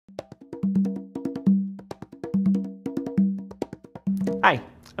Hi,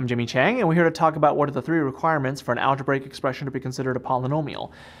 I'm Jimmy Chang, and we're here to talk about what are the 3 requirements for an algebraic expression to be considered a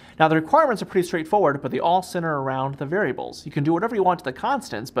polynomial. Now, the requirements are pretty straightforward, but they all center around the variables. You can do whatever you want to the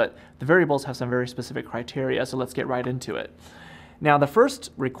constants, but the variables have some very specific criteria, so let's get right into it. Now, the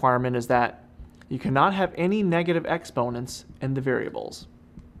first requirement is that you cannot have any negative exponents in the variables.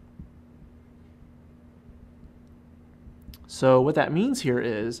 So what that means here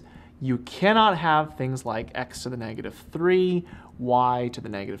is you cannot have things like x to the negative 3, y to the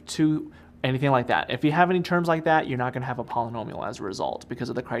negative 2, anything like that. If you have any terms like that, you're not going to have a polynomial as a result because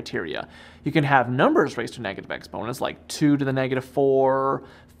of the criteria. You can have numbers raised to negative exponents like 2 to the negative 4,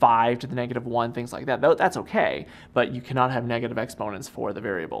 5 to the negative 1, things like that. That's okay, but you cannot have negative exponents for the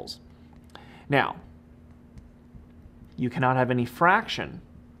variables. Now, you cannot have any fraction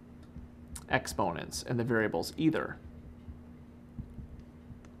exponents in the variables either.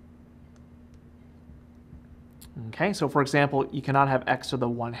 Okay, so for example, you cannot have x to the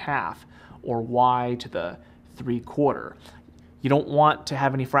 1/2 or y to the 3/4. You don't want to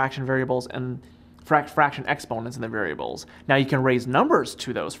have any fraction variables and fraction exponents in the variables. Now you can raise numbers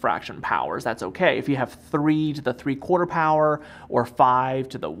to those fraction powers, that's okay. If you have 3 to the 3/4 power or 5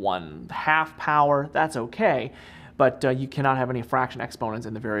 to the 1/2 power, that's okay. But you cannot have any fraction exponents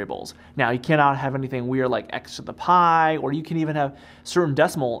in the variables. Now, you cannot have anything weird like x to the pi, or you can even have certain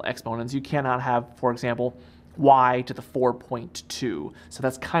decimal exponents. You cannot have, for example, y to the 4.2. So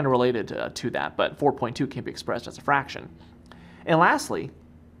that's kind of related to that, but 4.2 can be expressed as a fraction. And lastly,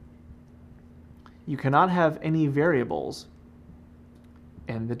 you cannot have any variables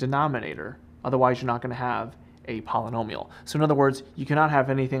in the denominator. Otherwise, you're not going to have a polynomial. So in other words, you cannot have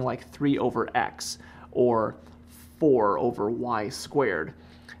anything like 3 over x or 4 over y squared.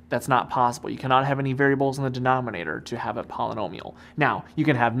 That's not possible. You cannot have any variables in the denominator to have a polynomial. Now, you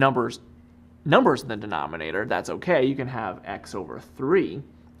can have numbers in the denominator, that's okay. You can have x over 3,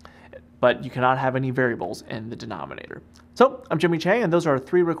 but you cannot have any variables in the denominator. So, I'm Jimmy Chang, and those are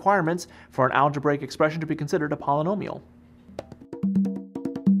 3 requirements for an algebraic expression to be considered a polynomial.